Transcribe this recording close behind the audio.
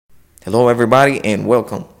Hello, everybody, and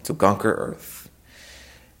welcome to Conquer Earth.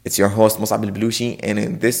 It's your host, Musab al-Belushi, and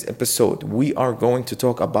in this episode, we are going to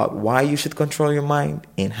talk about why you should control your mind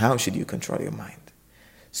and how should you control your mind.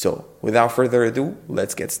 So, without further ado,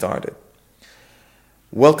 let's get started.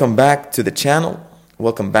 Welcome back to the channel.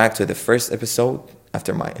 Welcome back to the first episode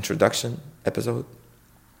after my introduction episode.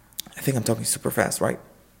 I think I'm talking super fast, right?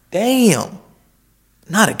 Damn!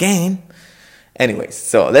 Not again. Anyways,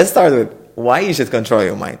 so let's start with why you should control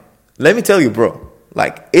your mind. Let me tell you, bro,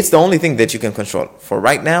 it's the only thing that you can control. For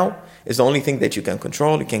right now, it's the only thing that you can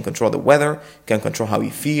control. You can control the weather. You can control how you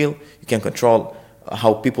feel. You can control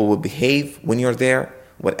how people will behave when you're there,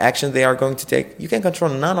 what action they are going to take. You can control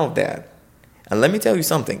none of that. And let me tell you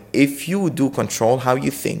something. If you do control how you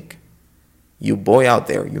think, you boy out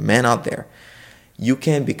there, you man out there, you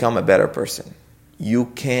can become a better person. You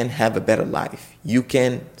can have a better life. You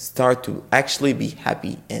can start to actually be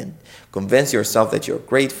happy and convince yourself that you're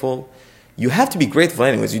grateful. You have to be grateful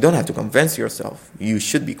anyways. You don't have to convince yourself. You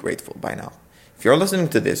should be grateful by now. If you're listening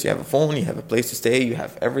to this, you have a phone, you have a place to stay, you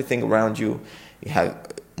have everything around you, you have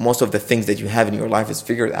most of the things that you have in your life is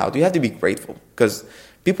figured out. You have to be grateful because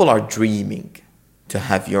people are dreaming to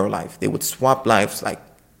have your life. They would swap lives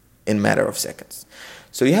in a matter of seconds.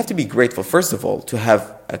 So you have to be grateful, first of all, to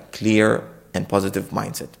have a clear and positive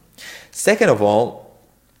mindset. Second of all,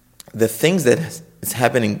 the things that is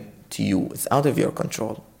happening to you is out of your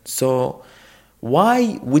control. So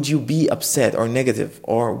why would you be upset or negative,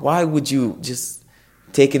 or why would you just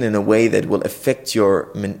take it in a way that will affect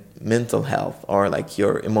your mental health or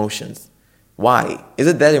your emotions? Why? Is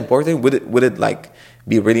it that important? Would it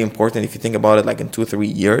be really important if you think about it in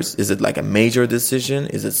 2-3 years? Is it a major decision?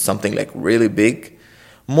 Is it something really big?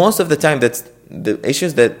 Most of the time, that's the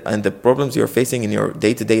issues and the problems you're facing in your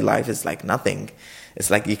day-to-day life is nothing. It's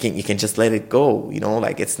you can just let it go,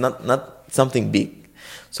 it's not something big.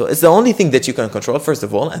 So it's the only thing that you can control, first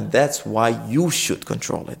of all, and that's why you should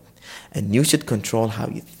control it. And you should control how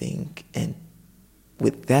you think. And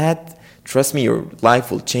with that, trust me, your life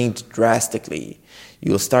will change drastically.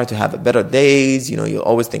 You'll start to have better days, you'll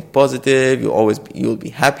always think positive, you'll be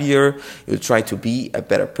happier, you'll try to be a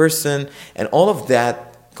better person, and all of that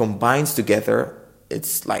combines together.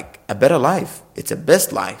 It's a better life. It's a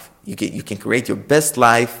best life. You can create your best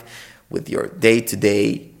life with your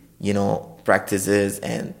day-to-day, practices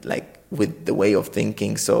and with the way of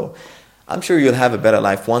thinking. So I'm sure you'll have a better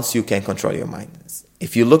life once you can control your mind.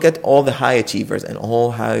 If you look at all the high achievers and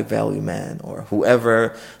all high value men or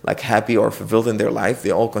whoever happy or fulfilled in their life, they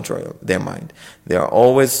all control their mind. They are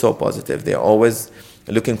always so positive. They are always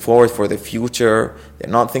looking forward for the future. They're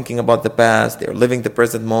not thinking about the past. They're living the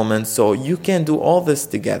present moment. So you can do all this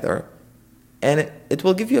together and it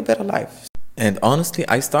will give you a better life. And honestly,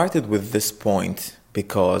 I started with this point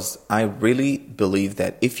because I really believe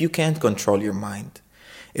that if you can't control your mind,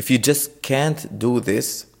 if you just can't do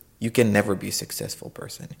this, you can never be a successful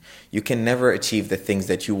person. You can never achieve the things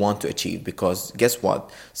that you want to achieve because guess what?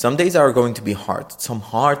 Some days are going to be hard. Some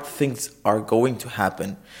hard things are going to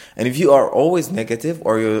happen. And if you are always negative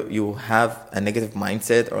or you have a negative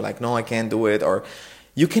mindset or no, I can't do it, or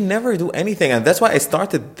you can never do anything. And that's why I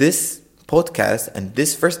started this podcast, and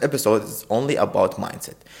this first episode is only about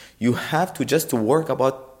mindset. You have to work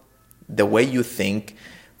about the way you think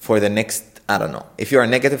for the next, I don't know. If you're a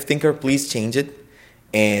negative thinker, please change it.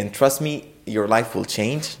 And trust me, your life will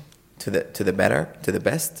change to the better, to the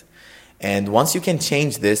best. And once you can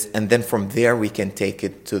change this, and then from there we can take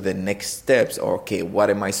it to the next steps. Or, okay, what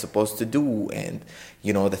am I supposed to do? And,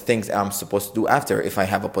 the things I'm supposed to do after if I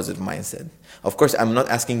have a positive mindset. Of course, I'm not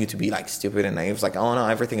asking you to be stupid and naive. It's oh no,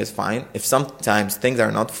 everything is fine. If sometimes things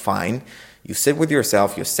are not fine, you sit with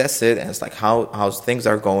yourself, you assess it, and it's how things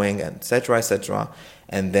are going, and etc., etc.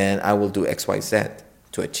 And then I will do X, Y, Z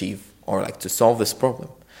to achieve or to solve this problem.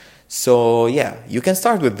 So yeah, you can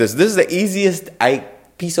start with this. This is the easiest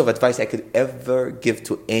piece of advice I could ever give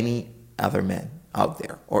to any other man out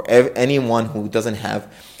there, or anyone who doesn't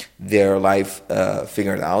have their life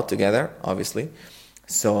figured out together, obviously.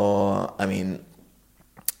 So,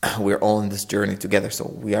 we're all in this journey together, so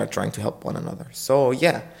we are trying to help one another. So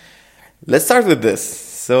yeah, let's start with this.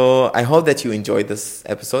 So I hope that you enjoyed this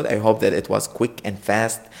episode. I hope that it was quick and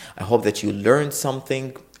fast. I hope that you learned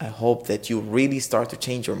something. I hope that you really start to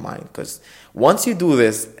change your mind, because once you do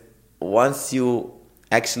this, once you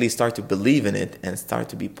actually start to believe in it and start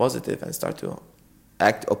to be positive and start to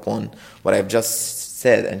act upon what I've just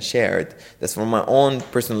said and shared, that's from my own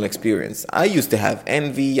personal experience. I used to have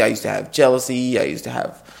envy, I used to have jealousy, I used to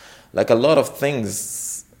have a lot of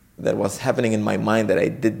things that was happening in my mind that I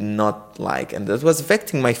did not like, and that was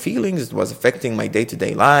affecting my feelings, it was affecting my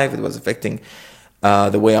day-to-day life, it was affecting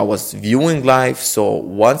the way I was viewing life. So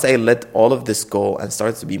once I let all of this go and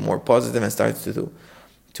started to be more positive and started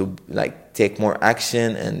to like take more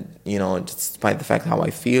action, and despite the fact how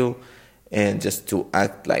I feel, and just to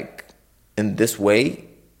act like in this way,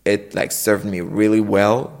 it like served me really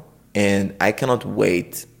well. And I cannot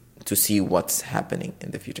wait to see what's happening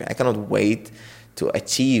in the future. I cannot wait to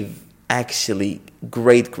achieve actually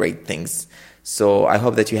great things. So I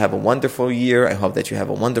hope that you have a wonderful year. I hope that you have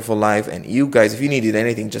a wonderful life. And you guys, if you needed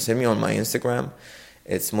anything, just hit me on my Instagram.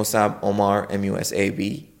 It's Musab Omar,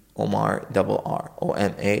 Musab Omar RR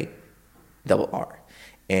OMA RR.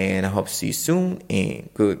 And I hope to see you soon, and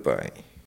goodbye.